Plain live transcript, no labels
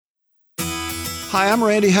Hi, I'm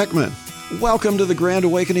Randy Hekman. Welcome to the Grand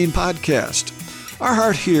Awakening Podcast. Our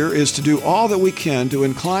heart here is to do all that we can to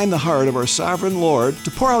incline the heart of our sovereign Lord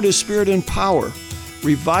to pour out His Spirit in power,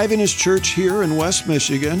 reviving His church here in West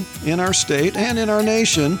Michigan, in our state, and in our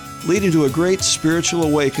nation, leading to a great spiritual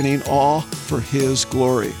awakening, all for His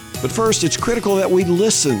glory. But first, it's critical that we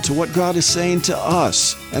listen to what God is saying to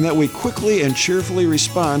us and that we quickly and cheerfully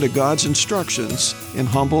respond to God's instructions in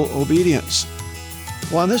humble obedience.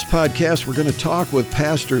 Well, on this podcast, we're going to talk with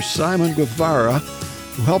Pastor Simon Guevara,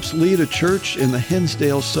 who helps lead a church in the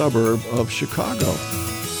Hinsdale suburb of Chicago.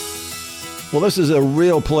 Well, this is a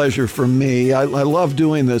real pleasure for me. I love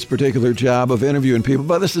doing this particular job of interviewing people,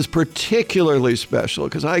 but this is particularly special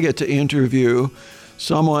because I get to interview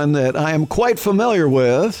someone that I am quite familiar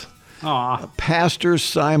with, Pastor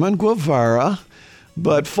Simon Guevara.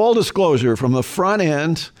 But full disclosure, from the front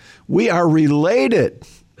end, we are related.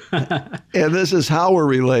 And this is how we're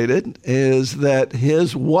related, is that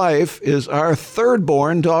his wife is our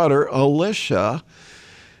third-born daughter, Alicia,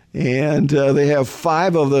 and they have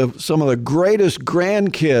some of the greatest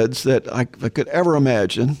grandkids that I could ever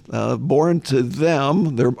imagine, born to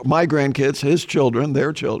them. They're my grandkids, his children,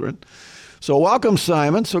 their children. So welcome,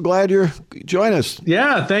 Simon. So glad you're joining us.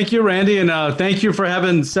 Yeah, thank you, Randy, and thank you for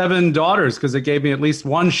having 7 daughters, because it gave me at least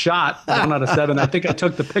one shot, 1 out of 7. I think I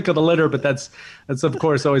took the pick of the litter, but that's of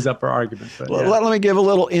course always up for argument. But, well, let me give a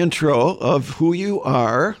little intro of who you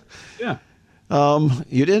are. Yeah.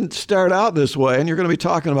 You didn't start out this way, and you're going to be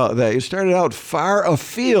talking about that. You started out far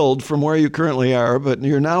afield from where you currently are, but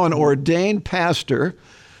you're now an ordained pastor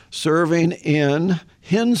serving in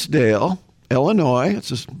Hinsdale, Illinois. It's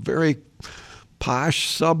a very posh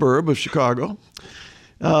suburb of Chicago.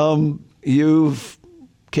 You've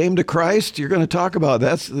came to Christ. You're going to talk about that.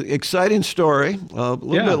 That's an exciting story. A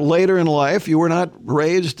little bit later in life, you were not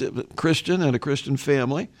raised Christian in a Christian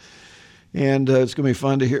family, and it's going to be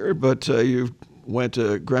fun to hear. But you went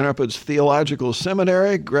to Grand Rapids Theological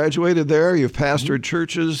Seminary, graduated there. You've pastored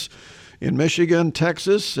churches in Michigan,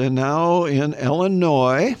 Texas, and now in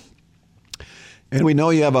Illinois. And we know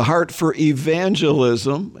you have a heart for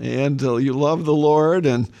evangelism, and you love the Lord,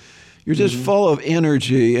 and you're just full of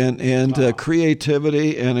energy and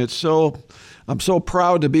creativity. And I'm so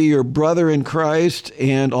proud to be your brother in Christ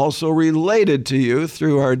and also related to you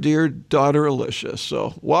through our dear daughter, Alicia.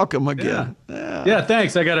 So welcome again. Yeah,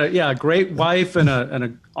 thanks. I got a great wife and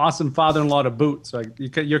an awesome father-in-law to boot. So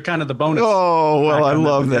you're kind of the bonus. Oh, well, I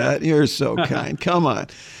love that. You're so kind. Come on.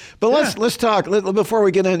 But let's talk, before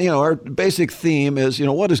we get in, our basic theme is,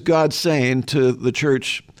 what is God saying to the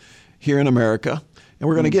church here in America? And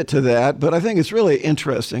we're going to get to that, but I think it's really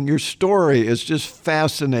interesting. Your story is just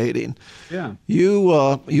fascinating. Yeah.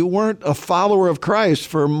 You weren't a follower of Christ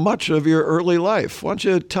for much of your early life. Why don't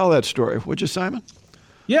you tell that story, would you, Simon?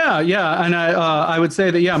 Yeah, and I would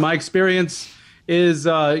say that, my experience is,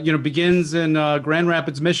 begins in Grand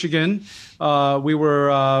Rapids, Michigan. We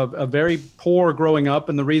were very poor growing up,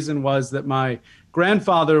 and the reason was that my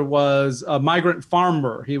grandfather was a migrant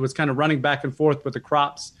farmer. He was kind of running back and forth with the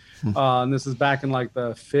crops, and this is back in like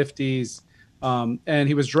the 50s. And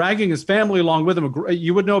he was dragging his family along with him.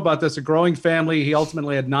 You would know about this, a growing family. He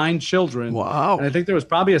ultimately had 9 children. Wow. And I think there was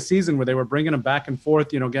probably a season where they were bringing him back and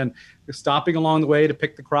forth, again, stopping along the way to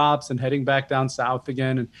pick the crops and heading back down south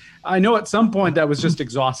again. And I know at some point that was just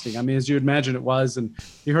exhausting. I mean, as you imagine it was. And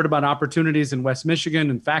you heard about opportunities in West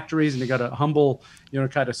Michigan and factories, and he got a humble,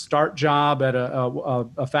 kind of start job at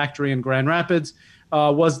a factory in Grand Rapids.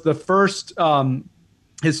 Was the first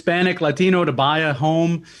Hispanic Latino to buy a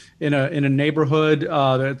home in a neighborhood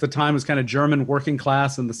that at the time was kind of German working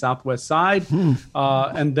class in the Southwest side.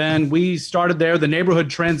 And then we started there. The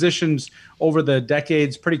neighborhood transitions over the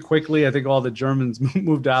decades pretty quickly. I think all the Germans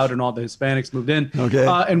moved out and all the Hispanics moved in. Okay.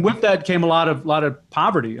 And with that came a lot of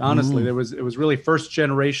poverty, honestly. It was really first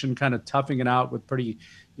generation kind of toughing it out with pretty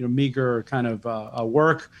meager kind of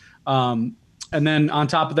work. And then on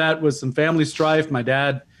top of that was some family strife. My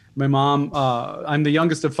dad, my mom, I'm the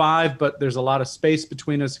youngest of 5, but there's a lot of space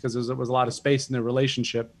between us because there was a lot of space in their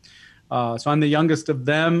relationship. So I'm the youngest of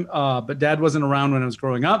them, but Dad wasn't around when I was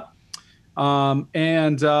growing up. I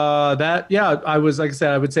was, like I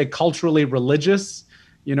said, I would say culturally religious,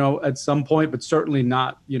 at some point, but certainly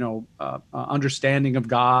not, understanding of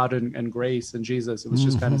God and grace and Jesus. It was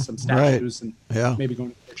just kind of some statues and maybe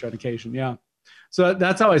going to church on occasion. Yeah. So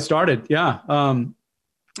that's how I started. Yeah.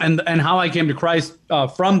 And how I came to Christ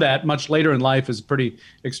from that much later in life is a pretty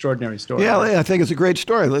extraordinary story. Yeah, I think it's a great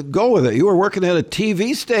story. Let's go with it. You were working at a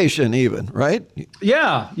TV station even, right?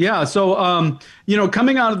 Yeah. So,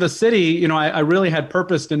 coming out of the city, I really had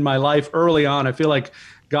purpose in my life early on. I feel like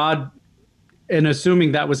God and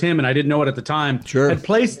assuming that was him, and I didn't know it at the time, Sure. had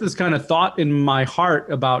placed this kind of thought in my heart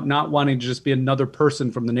about not wanting to just be another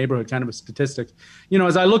person from the neighborhood, kind of a statistic.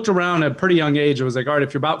 As I looked around at a pretty young age, I was like, all right,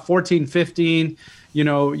 if you're about 14, 15,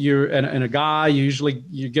 you're and a guy,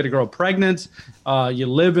 you get a girl pregnant, you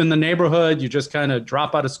live in the neighborhood, you just kind of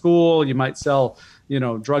drop out of school, you might sell,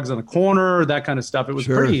 drugs on the corner, that kind of stuff. It was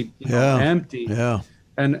pretty empty. Yeah.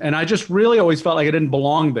 And I just really always felt like I didn't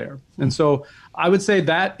belong there. And so I would say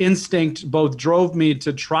that instinct both drove me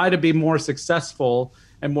to try to be more successful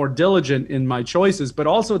and more diligent in my choices, but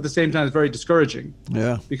also at the same time, it's very discouraging.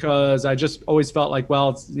 Yeah. Because I just always felt like,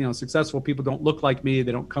 well, successful people don't look like me.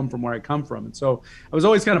 They don't come from where I come from. And so I was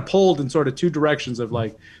always kind of pulled in sort of two directions of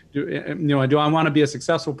like, do I want to be a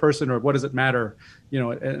successful person, or what does it matter?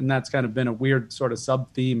 And that's kind of been a weird sort of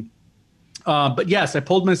sub theme. But yes, I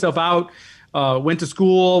pulled myself out. Went to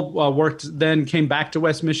school, worked, then came back to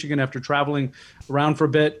West Michigan after traveling around for a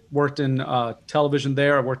bit, worked in television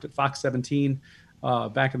there. I worked at Fox 17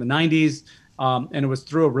 back in the 90s. And it was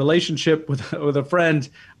through a relationship with a friend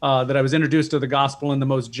that I was introduced to the gospel in the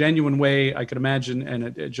most genuine way I could imagine.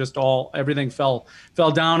 And it just everything fell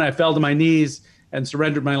down. I fell to my knees and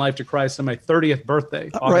surrendered my life to Christ on my 30th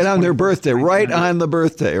birthday. Right on their birthday, right on the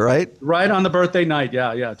birthday, right? Right on the birthday night,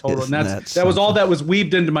 yeah, totally. And that was all that was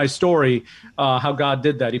weaved into my story, how God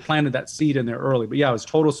did that. He planted that seed in there early. But yeah, it was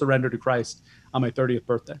total surrender to Christ on my 30th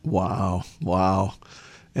birthday. Wow.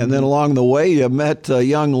 And then along the way, you met a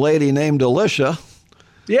young lady named Alicia.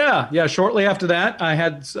 Yeah. Shortly after that, I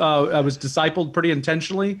was discipled pretty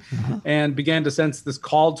intentionally and began to sense this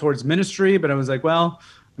call towards ministry. But I was like, well,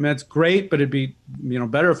 I mean, it's great, but it'd be,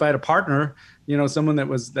 better if I had a partner, someone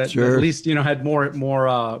that Sure. at least, had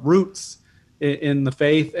more roots in the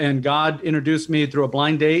faith. And God introduced me through a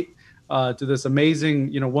blind date to this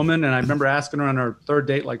amazing, woman. And I remember asking her on our third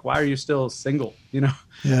date, like, why are you still single?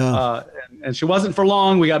 Yeah. And she wasn't for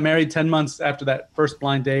long. We got married 10 months after that first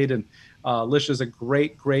blind date. And Alicia's a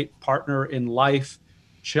great, great partner in life,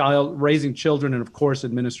 raising children, and of course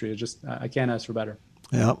in ministry. I can't ask for better.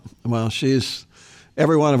 Yeah. Well, she's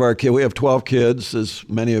every one of our kids. We have 12 kids, as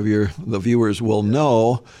many of the viewers will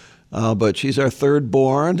know. But she's our third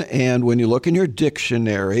born, and when you look in your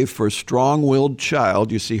dictionary for strong-willed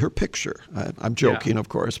child, you see her picture. I'm joking, of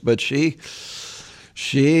course, but she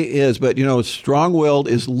is. But strong-willed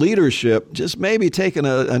is leadership, just maybe taken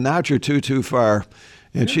a notch or two too far.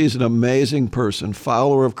 And she's an amazing person,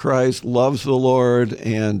 follower of Christ, loves the Lord,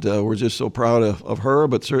 and we're just so proud of her,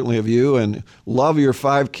 but certainly of you, and love your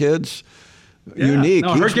 5 kids. Yeah. Unique.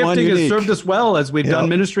 No, her gifting has served us well as we've done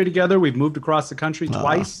ministry together. We've moved across the country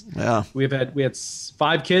twice. Yeah. We had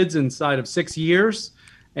 5 kids inside of 6 years.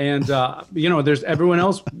 And, there's everyone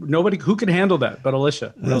else, nobody who could handle that but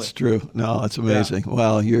Alicia. Really. That's true. No, it's amazing. Yeah.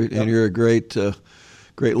 Well, you're a great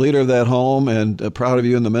leader of that home, and proud of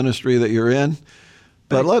you in the ministry that you're in.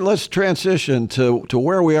 But let's transition to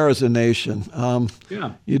where we are as a nation.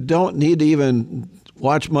 You don't need to even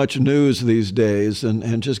watch much news these days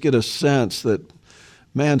and just get a sense that,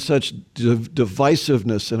 man, such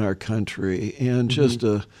divisiveness in our country, and just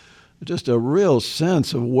a real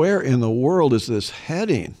sense of where in the world is this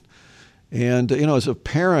heading. And, as a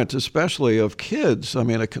parent, especially of kids, I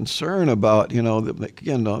mean, a concern about, again, all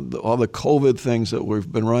the COVID things that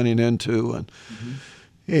we've been running into.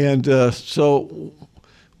 So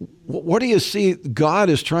what do you see God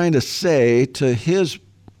is trying to say to his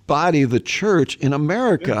body, the church in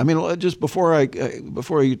America? I mean, just before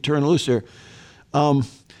you turn loose here,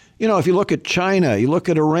 if you look at China, you look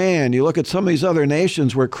at Iran, you look at some of these other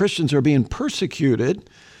nations where Christians are being persecuted,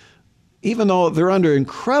 even though they're under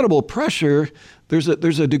incredible pressure, there's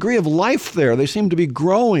a degree of life there. They seem to be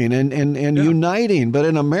growing and uniting. But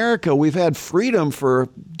in America, we've had freedom for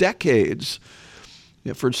decades,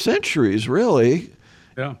 for centuries, really.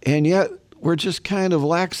 Yeah. And yet we're just kind of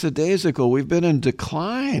lackadaisical. We've been in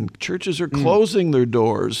decline. Churches are closing their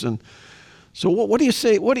doors. And so what do you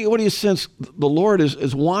say? What do you sense the Lord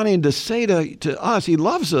is wanting to say to us? He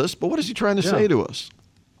loves us, but what is he trying to say to us?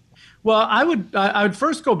 Well, I would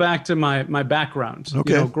first go back to my background,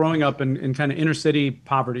 growing up in kind of inner city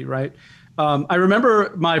poverty, right? I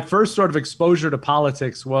remember my first sort of exposure to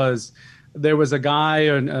politics was there was a guy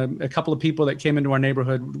and a couple of people that came into our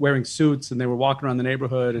neighborhood wearing suits, and they were walking around the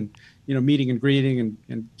neighborhood and, meeting and greeting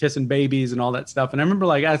and kissing babies and all that stuff. And I remember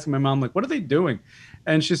asking my mom, what are they doing?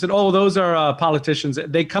 And she said, oh, those are politicians.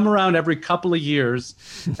 They come around every couple of years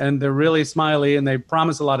and they're really smiley and they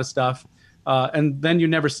promise a lot of stuff. And then you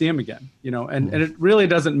never see them again, and it really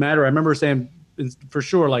doesn't matter. I remember saying for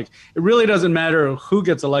sure, it really doesn't matter who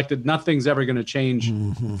gets elected. Nothing's ever going to change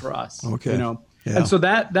for us, Yeah. And so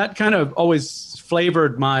that kind of always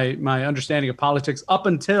flavored my understanding of politics up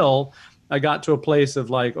until I got to a place of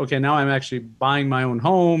like, okay, now I'm actually buying my own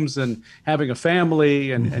homes and having a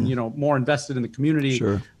family and you know, more invested in the community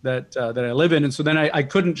Sure. that I live in. And so then I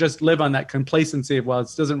couldn't just live on that complacency of, well, it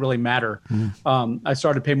doesn't really matter. I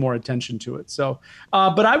started to pay more attention to it. So,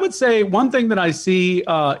 but I would say one thing that I see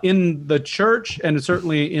in the church and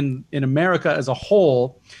certainly in America as a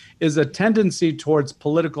whole is a tendency towards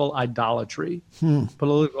political idolatry.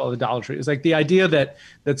 Political idolatry is like the idea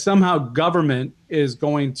that somehow government is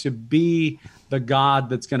going to be the God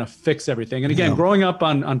that's going to fix everything. And again, growing up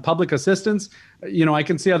on public assistance, you know, I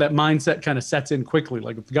can see how that mindset kind of sets in quickly.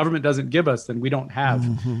 Like if the government doesn't give us, then we don't have.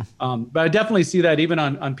 But I definitely see that even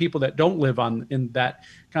on people that don't live in that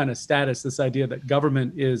kind of status, this idea that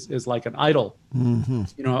government is like an idol. You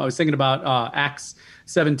know, I was thinking about Acts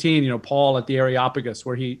 17, you know, Paul at the Areopagus,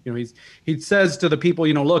 where he says to the people,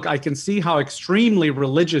 you know, look, I can see how extremely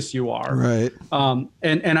religious you are. Right.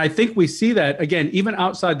 And I think we see that again, even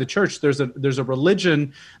outside the church, there's a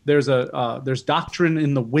religion, there's doctrine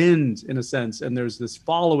in the wind in a sense, and there's this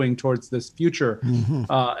following towards this future.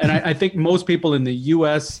 And I think most people in the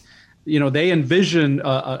U.S., you know, they envision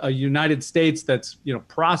a United States that's, you know,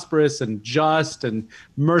 prosperous and just and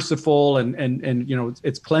merciful and you know,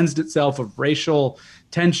 it's cleansed itself of racial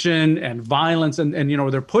tension and violence and you know,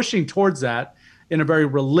 they're pushing towards that in a very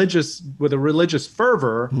with a religious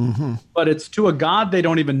fervor, but it's to a God they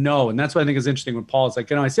don't even know. And that's what I think is interesting when Paul is like,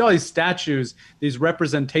 you know, I see all these statues, these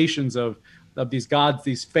representations of these gods,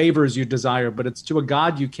 these favors you desire, but it's to a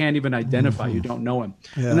God you can't even identify. You don't know him.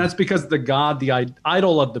 And that's because the God, the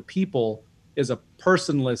idol of the people, is a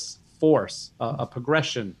personless force, a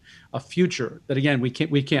progression, a future that, again, we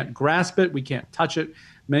can't grasp it. We can't touch it.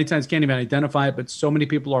 Many times can't even identify it, but so many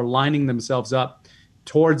people are lining themselves up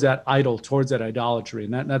towards that idol, towards that idolatry.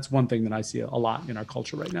 And that's one thing that I see a lot in our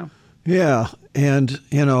culture right now. Yeah. And,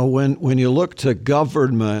 you know, when you look to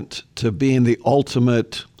government to being the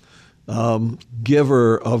ultimate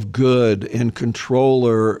giver of good and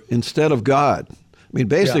controller instead of God. I mean,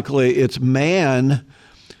 basically, it's man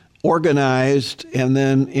organized and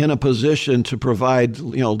then in a position to provide,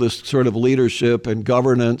 you know, this sort of leadership and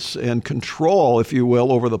governance and control, if you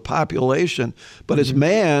will, over the population. But it's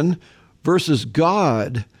man versus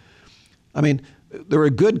God. I mean, there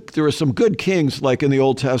were some good kings like in the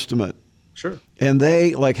Old Testament. Sure. And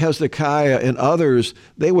they, like Hezekiah and others,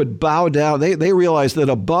 they would bow down. They realized that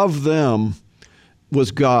above them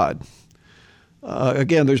was God.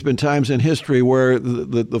 Again, there's been times in history where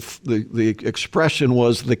the expression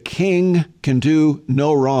was the king can do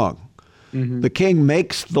no wrong. The king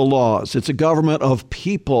makes the laws. It's a government of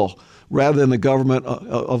people rather than the government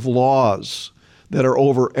of laws that are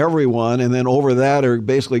over everyone, and then over that are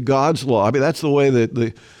basically God's law. I mean, that's the way that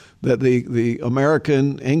the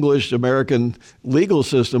English American legal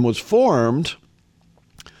system was formed.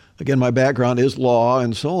 Again, my background is law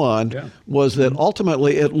and so on, was that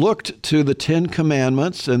ultimately it looked to the 10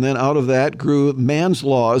 Commandments, and then out of that grew man's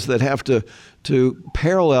laws that have to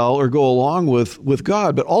parallel or go along with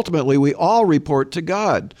God. But ultimately, we all report to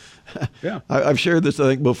God. Yeah. I've shared this, I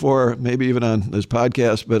think, before, maybe even on this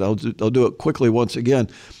podcast, but I'll do it quickly once again.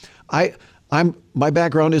 My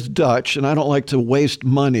background is Dutch, and I don't like to waste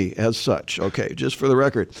money as such, okay, just for the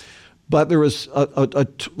record. But there was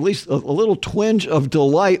at least a little twinge of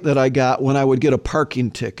delight that I got when I would get a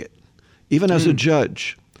parking ticket, even as a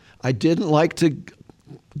judge. I didn't like to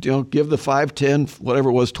give the $5, $10, whatever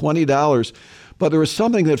it was, $20, but there was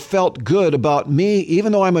something that felt good about me,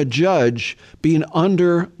 even though I'm a judge, being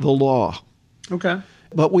under the law. Okay.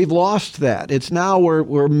 But we've lost that. It's now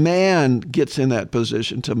where man gets in that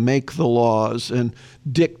position to make the laws and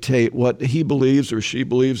dictate what he believes or she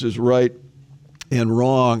believes is right and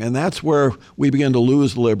wrong. And that's where we begin to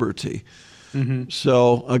lose liberty.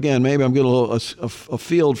 So, again, maybe I'm getting a little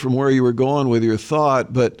afield from where you were going with your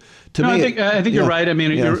thought, but to me... I think you're right. I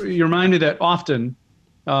mean, you remind me that often,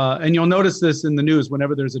 and you'll notice this in the news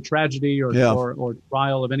whenever there's a tragedy or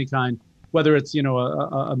trial of any kind, whether it's,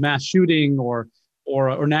 a mass shooting or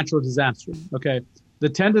natural disaster. Okay. The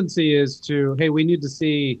tendency is hey, we need to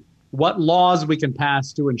see what laws we can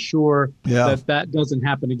pass to ensure that doesn't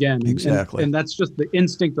happen again. Exactly. And that's just the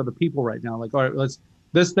instinct of the people right now. Like, all right,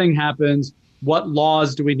 this thing happens. What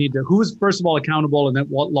laws do we need to, who's first of all accountable, and then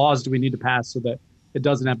what laws do we need to pass so that it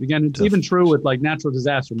doesn't happen again? It's even true with like natural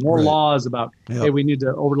disaster, more laws about, hey, we need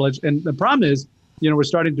to overledge. And the problem is we're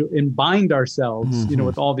starting to imbind ourselves,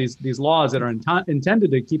 with all these laws that are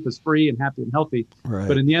intended to keep us free and happy and healthy. Right.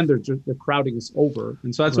 But in the end, they're crowding us over.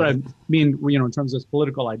 And so that's what I mean, in terms of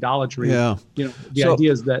political idolatry. Yeah. The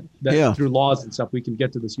idea is that through laws and stuff, we can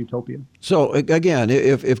get to this utopia. So again,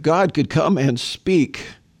 if God could come and speak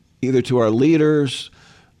either to our leaders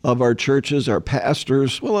of our churches, our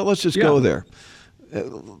pastors, well, let's just go there.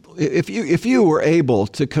 If you were able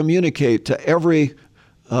to communicate to every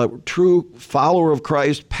true follower of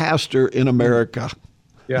Christ, pastor in America,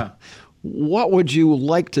 what would you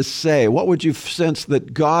like to say? What would you sense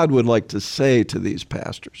that God would like to say to these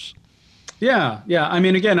pastors? Yeah. I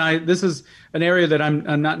mean, again, this is an area that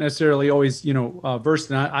I'm not necessarily always, versed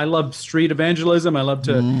in. I love street evangelism. I love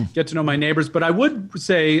to get to know my neighbors. But I would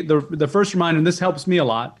say the first reminder, and this helps me a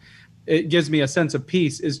lot, it gives me a sense of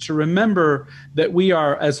peace, is to remember that we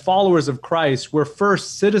are, as followers of Christ, we're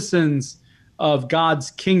first citizens of God's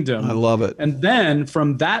kingdom. I love it. And then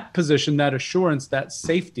from that position, that assurance, that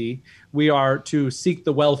safety, we are to seek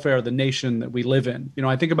the welfare of the nation that we live in.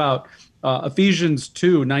 I think about Ephesians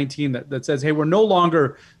 2:19 that says, hey, we're no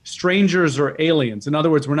longer strangers or aliens. In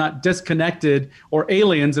other words, we're not disconnected or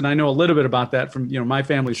aliens. And I know a little bit about that from, my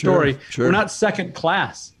family story. Sure. We're not second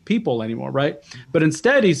class people anymore, right? But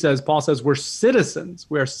instead, Paul says, we're citizens.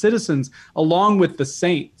 We are citizens along with the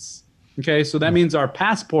saints. Okay, so that means our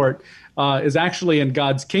passport is actually in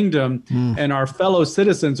God's kingdom, and our fellow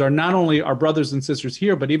citizens are not only our brothers and sisters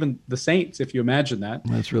here, but even the saints, if you imagine that.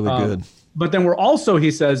 That's really good. But then we're also, he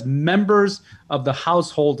says, members of the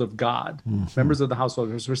household of God. Members of the household.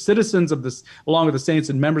 We're citizens of this, along with the saints,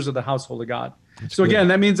 and members of the household of God. That's so again,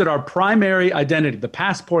 that means that our primary identity, the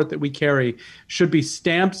passport that we carry, should be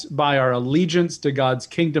stamped by our allegiance to God's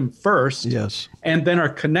kingdom first. Yes. And then our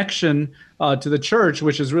connection to the church,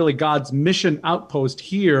 which is really God's mission outpost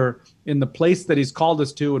here in the place that he's called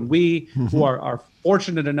us to. And we who are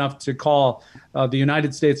fortunate enough to call the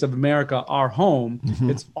United States of America our home,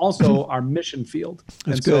 it's also our mission field.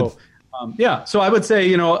 That's good. So I would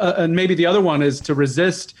say, and maybe the other one is to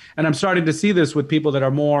resist. And I'm starting to see this with people that are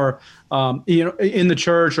more, in the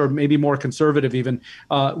church or maybe more conservative even.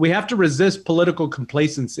 We have to resist political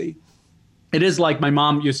complacency. It is like my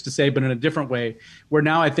mom used to say, but in a different way, where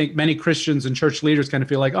now I think many Christians and church leaders kind of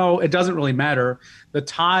feel like, oh, it doesn't really matter. The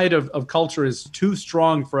tide of culture is too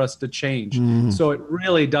strong for us to change. So it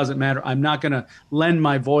really doesn't matter. I'm not going to lend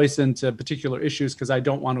my voice into particular issues because I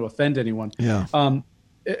don't want to offend anyone. Yeah.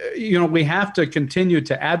 We have to continue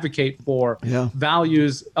to advocate for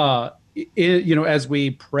values, as we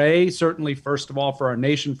pray, certainly, first of all, for our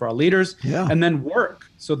nation, for our leaders, and then work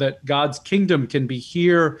so that God's kingdom can be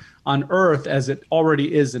here on earth as it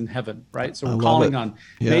already is in heaven, right? So we're calling on,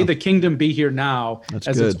 may the kingdom be here now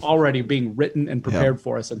it's already being written and prepared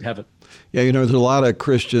for us in heaven. Yeah, there's a lot of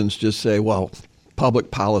Christians just say, well,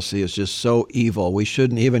 public policy is just so evil. We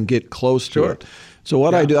shouldn't even get close to it. So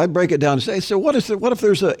what I do, I break it down and say, so what if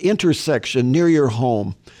there's an intersection near your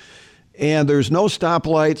home and there's no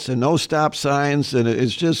stoplights and no stop signs and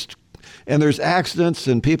it's just, and there's accidents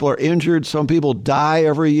and people are injured. Some people die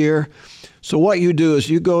every year. So what you do is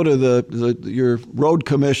you go to your road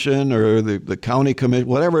commission or the county commission,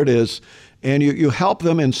 whatever it is, and you help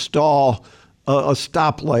them install a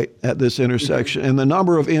stoplight at this intersection, and the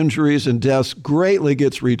number of injuries and deaths greatly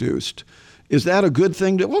gets reduced. Is that a good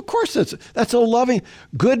thing? Well, of course, that's a loving,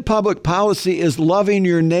 good public policy is loving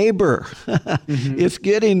your neighbor. It's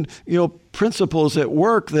getting, principles at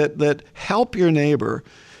work that help your neighbor.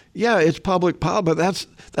 Yeah, it's public policy, but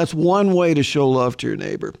that's one way to show love to your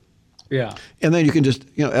neighbor. Yeah. And then you can just,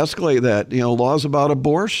 escalate that, laws about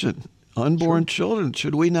abortion, unborn children.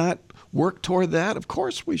 Should we not work toward that? Of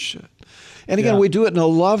course we should. And again, we do it in a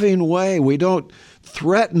loving way. We don't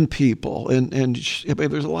threaten people. And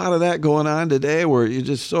there's a lot of that going on today where you're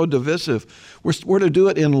just so divisive. We're to do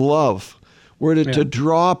it in love. We're to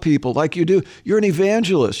draw people like you do. You're an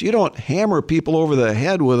evangelist. You don't hammer people over the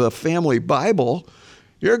head with a family Bible.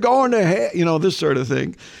 You're going to, this sort of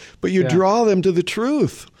thing. But you draw them to the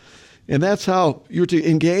truth. And that's how you're to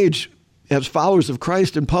engage as followers of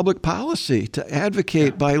Christ in public policy, to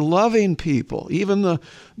advocate by loving people, even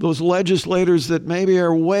those legislators that maybe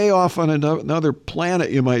are way off on another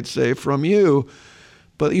planet, you might say, from you,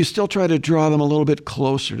 but you still try to draw them a little bit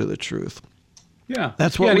closer to the truth. Yeah.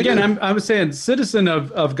 That's what and we again, do. I was saying citizen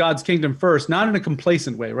of God's kingdom first, not in a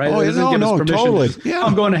complacent way, right? Oh, It doesn't give us permission totally. to just, Yeah.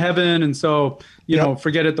 I'm going to heaven, and so, Yep.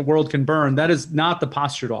 forget it, the world can burn. That is not the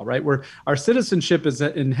posture at all, right? Our citizenship is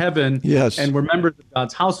in heaven, Yes. and we're members of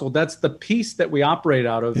God's household. That's the peace that we operate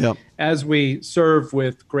out of Yep. as we serve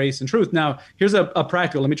with grace and truth. Now, here's a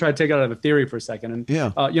practical. Let me try to take it out of the theory for a second. And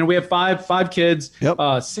Yeah. we have five kids,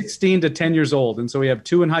 Yep. 16 to 10 years old, and so we have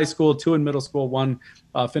 2 in high school, 2 in middle school, 1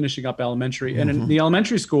 finishing up elementary. And in the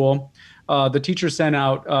elementary school, the teacher sent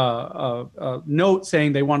out a note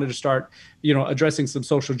saying they wanted to start, addressing some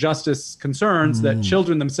social justice concerns that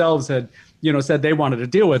children themselves had, said they wanted to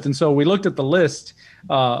deal with. And so we looked at the list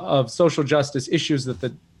of social justice issues that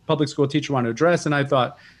the public school teacher wanted to address. And I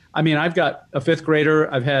thought, I've got a 5th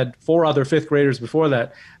grader. I've had 4 other 5th graders before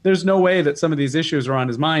that. There's no way that some of these issues are on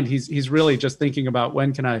his mind. He's really just thinking about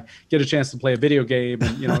when can I get a chance to play a video game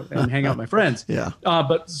and, and hang out with my friends. Yeah.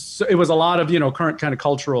 But so it was a lot of, current kind of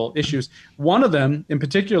cultural issues. One of them in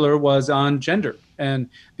particular was on gender and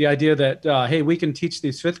the idea that, hey, we can teach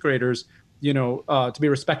these 5th graders, to be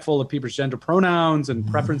respectful of people's gender pronouns and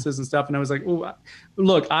preferences and stuff. And I was like, oh,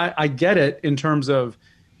 look, I get it in terms of,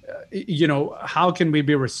 how can we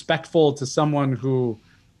be respectful to someone who,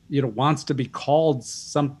 wants to be called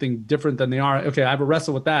something different than they are? Okay, I have a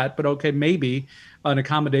wrestle with that, but okay, maybe an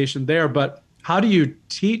accommodation there. But how do you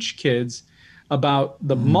teach kids about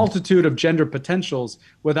the multitude of gender potentials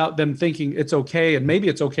without them thinking it's okay and maybe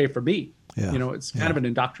it's okay for me? Yeah. It's kind of an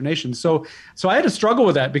indoctrination. So I had to struggle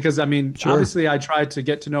with that because, Sure. obviously I tried to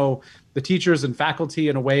get to know the teachers and faculty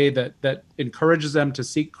in a way that encourages them to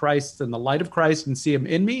seek Christ and the light of Christ and see him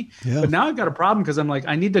in me. Yeah. But now I've got a problem because I'm like,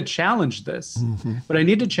 I need to challenge this, but I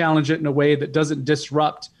need to challenge it in a way that doesn't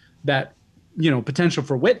disrupt that, potential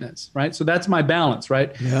for witness, right? So that's my balance,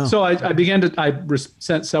 right? Yeah. So I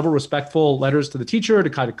sent several respectful letters to the teacher to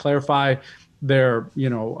kind of clarify their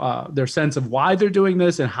sense of why they're doing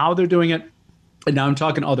this and how they're doing it. And now I'm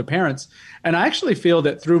talking to other parents. And I actually feel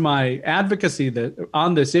that through my advocacy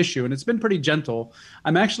on this issue, and it's been pretty gentle,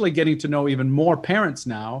 I'm actually getting to know even more parents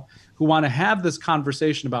now who want to have this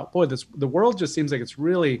conversation about, boy, the world just seems like it's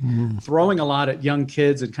really throwing a lot at young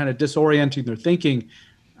kids and kind of disorienting their thinking.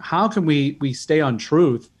 How can we stay on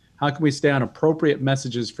truth? How can we stay on appropriate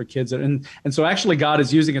messages for kids? And so actually God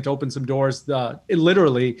is using it to open some doors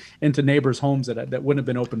literally into neighbors' homes that wouldn't have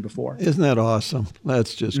been open before. Isn't that awesome?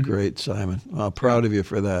 That's just great, Simon. Proud of you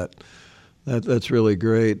for that. That's really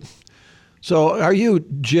great. So are you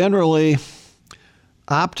generally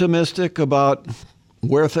optimistic about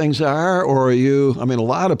where things are, or are you, a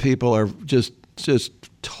lot of people are just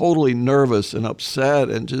totally nervous and upset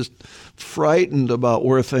and just frightened about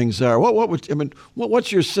where things are.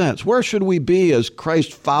 What's your sense? Where should we be as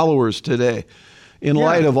Christ followers today in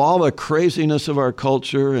light of all the craziness of our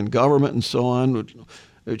culture and government and so on?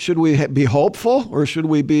 Should we be hopeful or should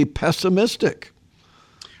we be pessimistic?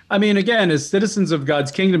 Again, as citizens of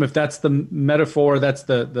God's kingdom, if that's the metaphor, that's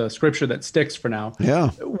the scripture that sticks for now.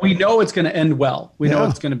 Yeah. We know it's going to end well. We know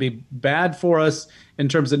it's going to be bad for us in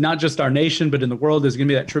terms of not just our nation, but in the world. There's going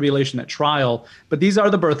to be that tribulation, that trial. But these are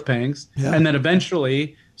the birth pangs. Yeah. And then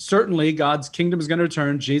eventually, certainly, God's kingdom is going to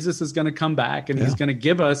return. Jesus is going to come back, and he's going to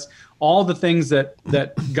give us all the things that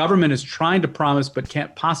government is trying to promise but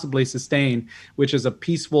can't possibly sustain, which is a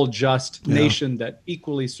peaceful, just nation that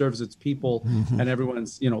equally serves its people and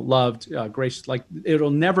everyone's loved, gracious. Like it'll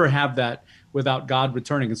never have that without God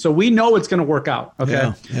returning. And so we know it's going to work out.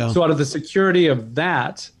 Okay. Yeah. So out of the security of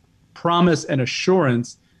that promise and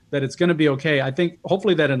assurance that it's going to be okay, I think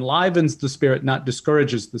hopefully that enlivens the spirit, not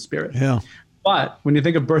discourages the spirit. Yeah. But when you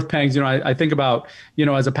think of birth pangs, I think about,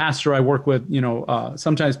 as a pastor, I work with,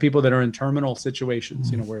 sometimes people that are in terminal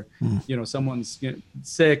situations, where, someone's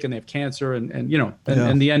sick and they have cancer and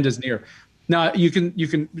the end is near. Now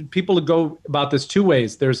people go about this 2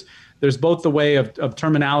 ways. There's both the way of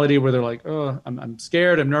terminality where they're like, oh, I'm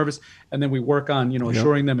scared, I'm nervous. And then we work on,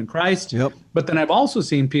 assuring them in Christ. Yep. But then I've also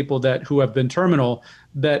seen people who have been terminal,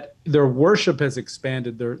 that their worship has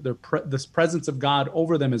expanded. This presence of God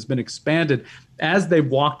over them has been expanded as they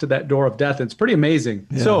walk to that door of death. It's pretty amazing.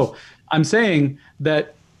 Yeah. So I'm saying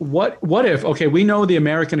that what if, okay, we know the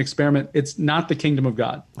American experiment, it's not the kingdom of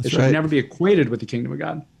God. It should never be equated with the kingdom of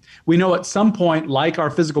God. We know at some point, like our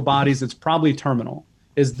physical bodies, it's probably terminal.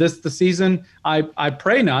 Is this the season? I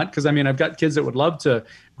pray not, because I've got kids that would love to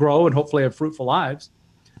grow and hopefully have fruitful lives.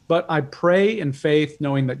 But I pray in faith,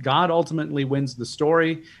 knowing that God ultimately wins the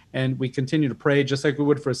story, and we continue to pray just like we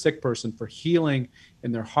would for a sick person, for healing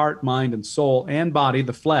in their heart, mind, and soul and body,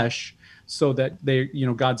 the flesh, so that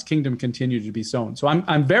God's kingdom continue to be sown. So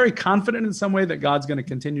I'm very confident in some way that God's going to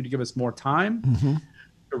continue to give us more time.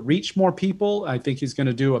 to reach more people. I think he's going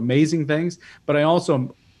to do amazing things. But I also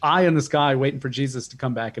am eye in the sky waiting for Jesus to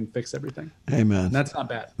come back and fix everything. Amen. And that's not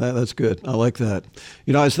bad. That's good. I like that.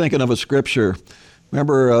 You know, I was thinking of a scripture.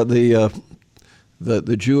 Remember the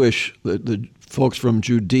Jewish, the folks from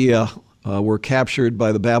Judea were captured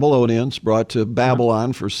by the Babylonians, brought to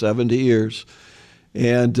Babylon for 70 years.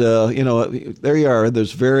 And, there you are.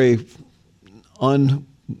 There's very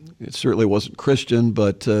it certainly wasn't Christian,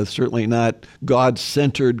 but certainly not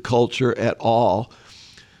God-centered culture at all.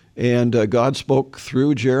 And God spoke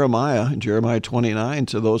through Jeremiah in Jeremiah 29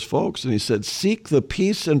 to those folks, and he said, "Seek the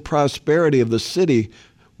peace and prosperity of the city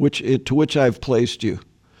to which I've placed you.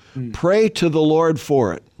 Pray to the Lord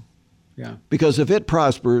for it. Yeah. Because if it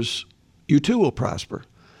prospers, you too will prosper."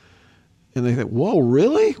 And they think, whoa,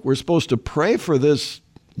 really? We're supposed to pray for this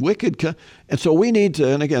wicked... And so we need to,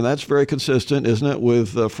 and again, that's very consistent, isn't it,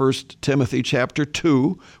 with 1 Timothy chapter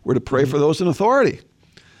 2. We're to pray for those in authority.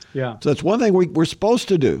 Yeah. So that's one thing we're supposed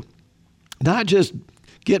to do. Not just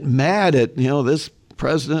get mad at, this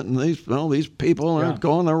president and these people aren't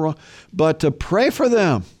going the wrong, but to pray for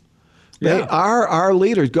them. Yeah. They are our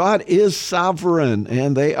leaders. God is sovereign,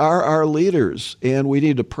 and they are our leaders, and we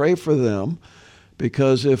need to pray for them,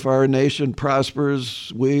 because if our nation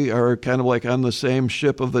prospers, we are kind of like on the same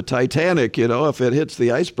ship of the Titanic. If it hits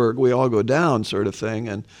the iceberg, we all go down, sort of thing.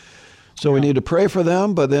 And so we need to pray for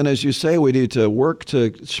them, but then, as you say, we need to work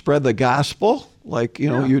to spread the gospel, like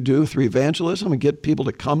you do through evangelism, and get people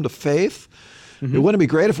to come to faith. Mm-hmm. It wouldn't be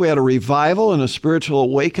great if we had a revival and a spiritual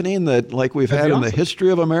awakening that, like we've had in the history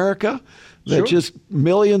of America, that just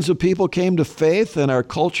millions of people came to faith and our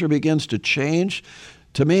culture begins to change.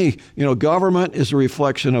 To me, government is a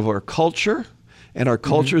reflection of our culture, and our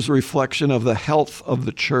culture is a reflection of the health of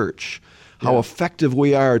the church, how effective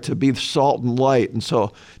we are to be salt and light. And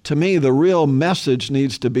so, to me, the real message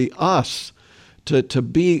needs to be us, to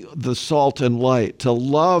be the salt and light, to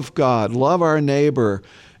love God, love our neighbor,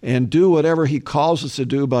 and do whatever he calls us to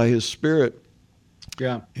do by his Spirit.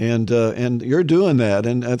 Yeah. And you're doing that,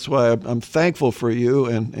 and that's why I'm thankful for you,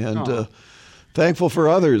 and thankful for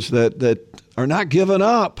others that are not giving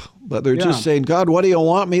up, but they're just saying, "God, what do you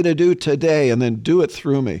want me to do today?" And then do it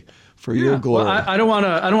through me for your glory. Well, I don't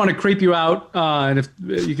want to creep you out, and if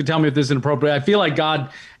you can tell me if this is inappropriate. I feel like God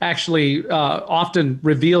actually often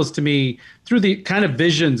reveals to me through the kind of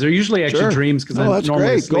visions. They're usually actually dreams, because that's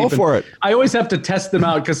normally great. Go for it. I always have to test them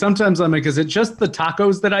out, because sometimes I'm like, is it just the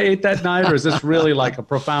tacos that I ate that night, or is this really like a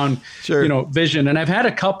profound vision? And I've had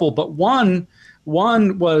a couple, but one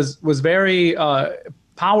was very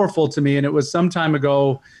powerful to me, and it was some time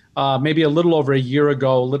ago, maybe a little over a year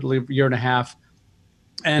ago, literally a year and a half.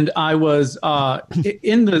 And I was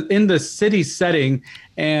in the city setting,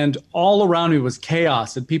 and all around me was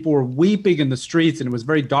chaos, and people were weeping in the streets, and it was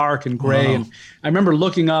very dark and gray. Wow. And I remember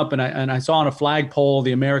looking up, and I saw on a flagpole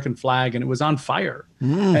the American flag, and it was on fire,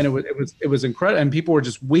 and it was incredible. And people were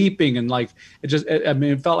just weeping, and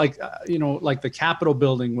it felt like like the Capitol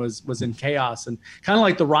building was in chaos, and kind of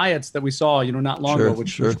like the riots that we saw not long ago,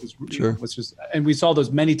 which was just, and we saw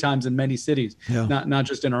those many times in many cities, not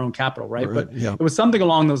just in our own capital, right? But it was something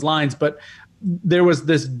along those lines. But there was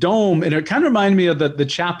this dome, and it kind of reminded me of the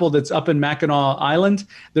chapel that's up in Mackinac Island.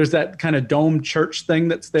 There's that kind of dome church thing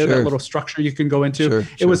that's there, that little structure you can go into.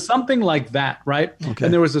 It was something like that, right? Okay.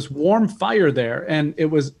 And there was this warm fire there, and it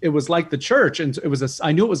was like the church, and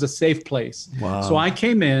I knew it was a safe place. Wow. So I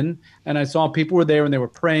came in, and I saw people were there, and they were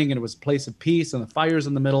praying, and it was a place of peace, and the fire's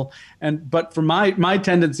in the middle. But for my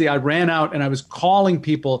tendency, I ran out, and I was calling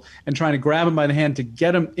people and trying to grab them by the hand to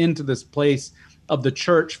get them into this place of the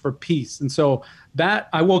church for peace. And so that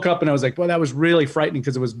I woke up and I was like, well, that was really frightening,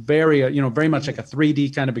 because it was very, very much like a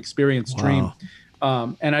 3D kind of experience dream.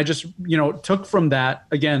 And I just, took from that,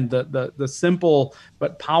 again, the simple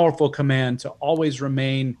but powerful command to always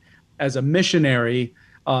remain as a missionary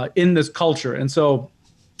in this culture. And so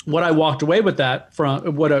what I walked away with that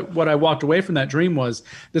from what I walked away from that dream was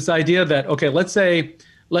this idea that, okay, let's say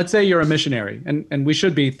you're a missionary, and we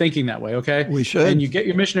should be thinking that way, okay? We should. And you get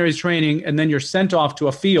your missionaries training, and then you're sent off to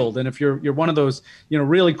a field. And if you're one of those,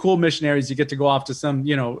 really cool missionaries, you get to go off to some,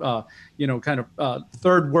 kind of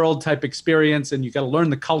third world type experience, and you got to learn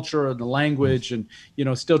the culture and the language, and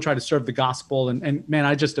still try to serve the gospel. And man,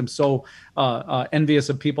 I just am so envious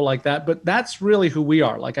of people like that. But that's really who we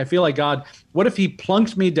are. Like, I feel like God, what if he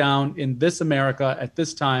plunked me down in this America at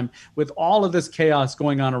this time with all of this chaos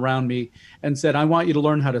going on around me, and said, I want you to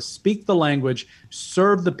learn how to speak the language,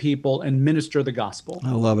 serve the people, and minister the gospel.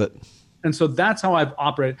 I love it. And so that's how I've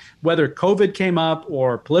operated. Whether COVID came up,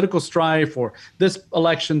 or political strife, or this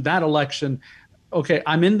election, that election, okay,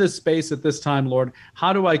 I'm in this space at this time, Lord.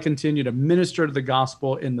 How do I continue to minister to the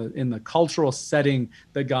gospel in the cultural setting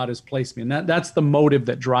that God has placed me? And that's the motive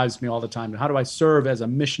that drives me all the time. How do I serve as a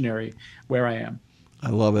missionary where I am? I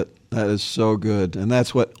love it. That is so good. And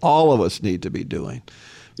that's what all of us need to be doing.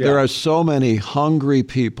 Yeah. There are so many hungry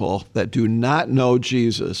people that do not know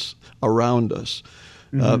Jesus around us.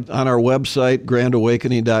 On our website,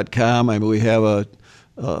 grandawakening.com, I mean, we have a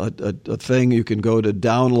thing you can go to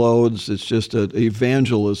downloads. It's just an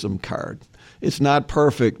evangelism card. It's not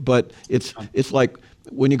perfect, but it's like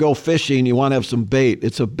when you go fishing, you want to have some bait.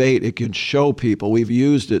 It's a bait. It can show people. We've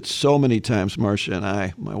used it so many times, Marcia and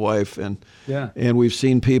I, my wife, and we've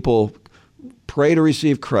seen people pray to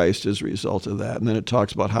receive Christ as a result of that. And then it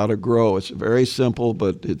talks about how to grow. It's very simple,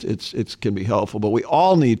 but it can be helpful. But we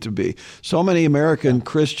all need to be. So many American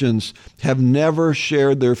Christians have never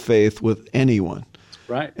shared their faith with anyone.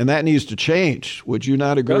 Right. And that needs to change. Would you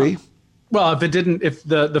not agree? Yeah. Well, if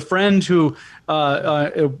the friend who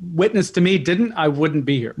witnessed to me didn't, I wouldn't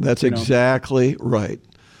be here. That's exactly right.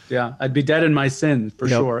 Yeah, I'd be dead in my sins for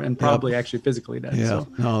sure, and probably actually physically dead. Yeah, so,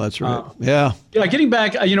 no, that's right. Yeah, getting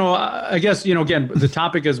back, I guess, again, the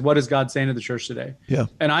topic is what is God saying to the church today? Yeah.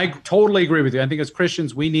 And I totally agree with you. I think as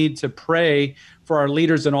Christians, we need to pray for our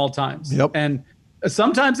leaders in all times. Yep. And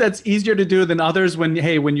sometimes that's easier to do than others when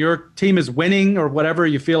your team is winning or whatever,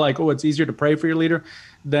 you feel like, it's easier to pray for your leader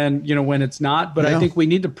than, when it's not. But I think we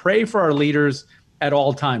need to pray for our leaders at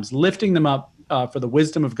all times, lifting them up for the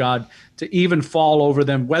wisdom of God to even fall over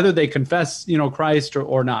them, whether they confess, Christ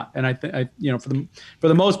or not. And I think, for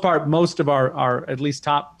the most part, most of our at least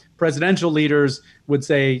top presidential leaders would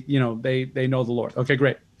say, they know the Lord. Okay,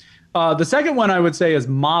 great. The second one I would say is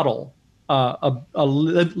model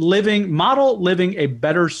living a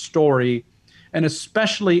better story, and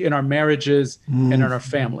especially in our marriages and in our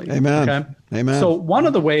families. Amen. Okay? Amen. So one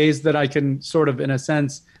of the ways that I can sort of, in a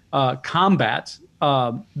sense, combat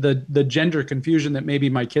the gender confusion that maybe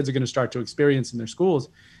my kids are going to start to experience in their schools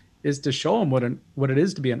is to show them what it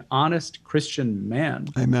is to be an honest Christian man.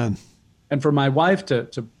 Amen. And for my wife to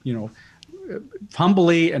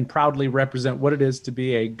humbly and proudly represent what it is to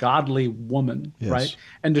be a godly woman, right?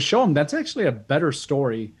 And to show them that's actually a better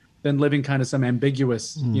story than living kind of some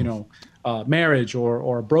ambiguous, marriage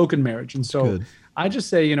or a broken marriage. And so I just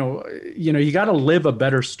say, you got to live a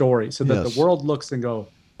better story so that the world looks and go,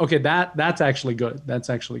 okay, that's actually good. That's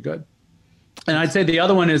actually good. And I'd say the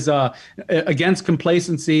other one is against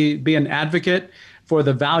complacency, be an advocate for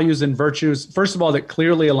the values and virtues, first of all, that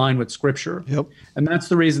clearly align with Scripture. Yep. And that's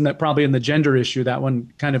the reason that probably in the gender issue, that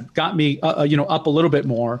one kind of got me, up a little bit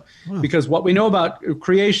more, because what we know about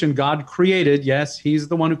creation, God created, yes, He's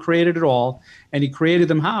the one who created it all, and He created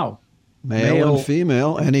them how? Male and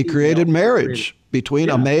female, and He created marriage between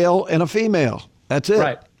a male and a female. That's it.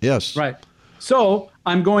 Right. Yes. Right. So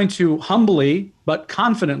I'm going to humbly but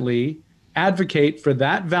confidently advocate for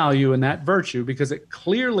that value and that virtue because it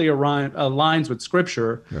clearly aligns with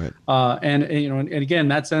Scripture. Right. And again, in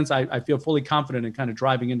that sense, I feel fully confident in kind of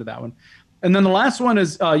driving into that one. And then the last one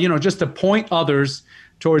is, just to point others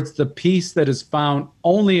towards the peace that is found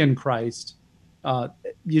only in Christ.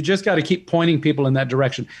 You just got to keep pointing people in that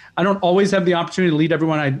direction. I don't always have the opportunity to lead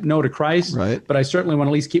everyone I know to Christ, right, but I certainly want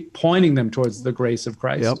to at least keep pointing them towards the grace of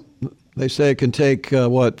Christ. Yep. They say it can take,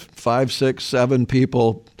 5, 6, 7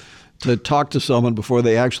 people to talk to someone before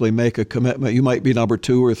they actually make a commitment. You might be number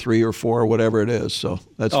 2 or 3 or 4 or whatever it is. So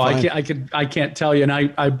that's fine. I can't tell you. And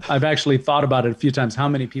I've actually thought about it a few times, how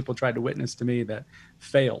many people tried to witness to me that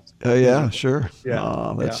failed. Yeah, sure. Yeah.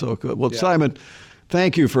 Oh, that's so good. Well, Simon,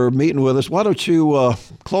 thank you for meeting with us. Why don't you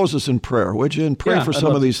close us in prayer, would you? And pray for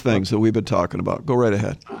some of these things that we've been talking about. Go right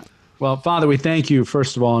ahead. Well, Father, we thank you,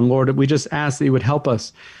 first of all. And Lord, we just ask that you would help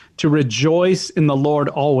us to rejoice in the Lord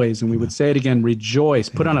always. And we would say it again, rejoice.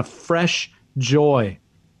 Put on a fresh joy.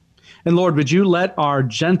 And Lord, would you let our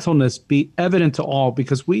gentleness be evident to all,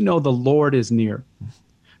 because we know the Lord is near.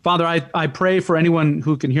 Father, I pray for anyone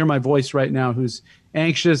who can hear my voice right now who's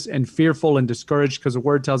anxious and fearful and discouraged, because the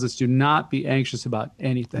word tells us do not be anxious about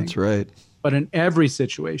anything. That's right. But in every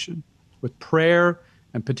situation, with prayer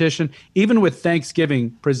and petition, even with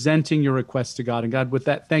thanksgiving, presenting your requests to God. And God, with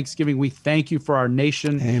that thanksgiving, we thank you for our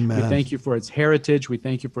nation. Amen. We thank you for its heritage. We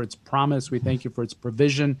thank you for its promise. We thank you for its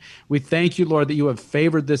provision. We thank you, Lord, that you have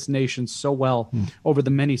favored this nation so well over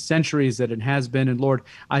the many centuries that it has been. And Lord,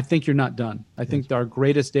 I think you're not done. I think our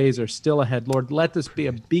greatest days are still ahead. Lord, let this be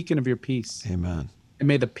a beacon of your peace. Amen. And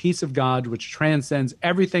may the peace of God, which transcends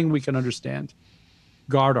everything we can understand,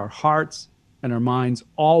 guard our hearts and our minds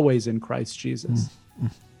always in Christ Jesus.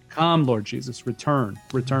 Come, Lord Jesus, return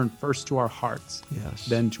first to our hearts,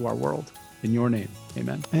 then to our world. in your name.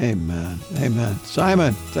 Amen. Amen. Amen.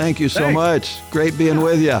 Simon, thank you so Thanks. much. Great being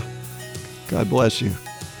with you. God bless you.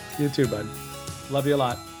 You too, bud. Love you a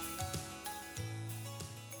lot.